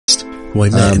Well, I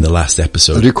met in the last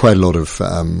episode. I do quite a lot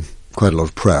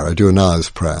of prayer. I do an hour's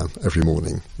prayer every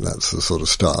morning. That's the sort of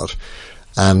start.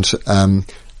 And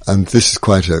this is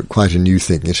quite a new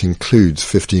thing. It includes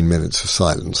 15 minutes of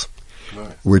silence,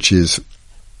 right, which is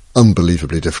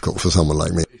unbelievably difficult for someone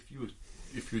like me.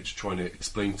 If you're trying to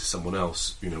explain to someone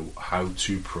else, how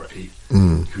to pray,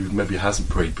 who maybe hasn't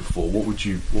prayed before, what would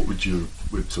your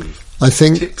sort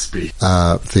of tips be?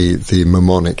 The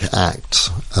mnemonic acts,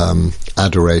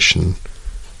 adoration,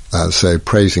 so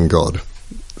praising God,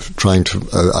 trying to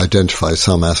identify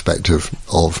some aspect of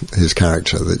his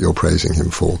character that you're praising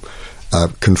him for.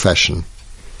 Confession,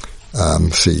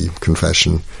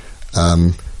 confession,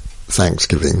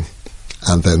 thanksgiving,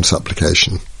 and then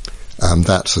supplication.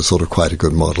 That's a sort of quite a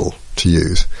good model to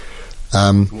use.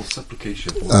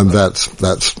 Supplication. That's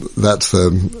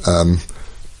the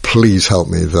please help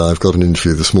me that I've got an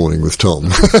interview this morning with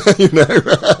Tom.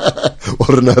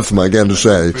 What on earth am I going to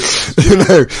say?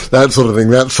 That sort of thing.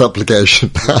 That's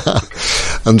supplication.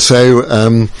 And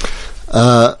so,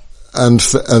 and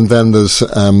then there's,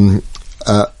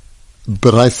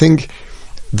 but I think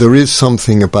there is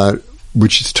something about,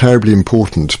 which is terribly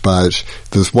important about,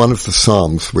 there's one of the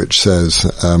Psalms which says,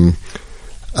 who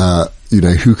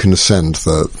can ascend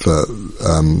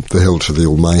the hill to the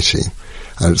Almighty?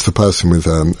 And it's the person with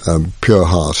a pure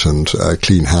heart and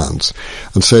clean hands.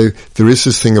 And so there is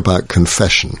this thing about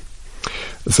confession,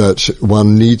 that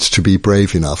one needs to be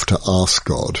brave enough to ask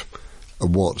God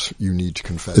what you need to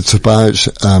confess. It's about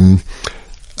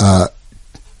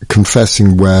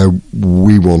confessing where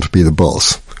we want to be the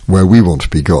boss, where we want to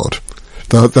be God.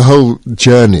 The whole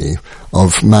journey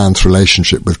of man's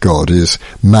relationship with God is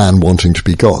man wanting to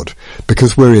be God.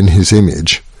 Because we're in his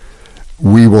image,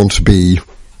 we want to be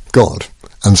God.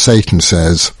 And Satan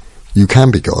says, you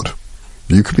can be God.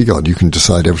 You can be God. You can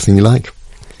decide everything you like.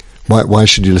 Why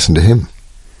should you listen to him?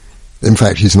 In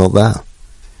fact, he's not there.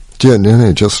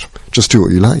 No, just do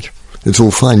what you like. It's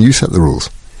all fine. You set the rules.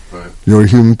 Right. You're a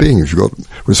human being. If you've got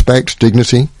respect,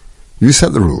 dignity, you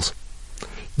set the rules.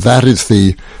 That is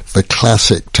the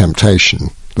classic temptation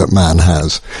that man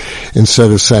has. Instead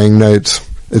of saying, no,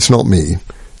 it's not me,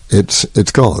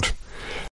 it's God.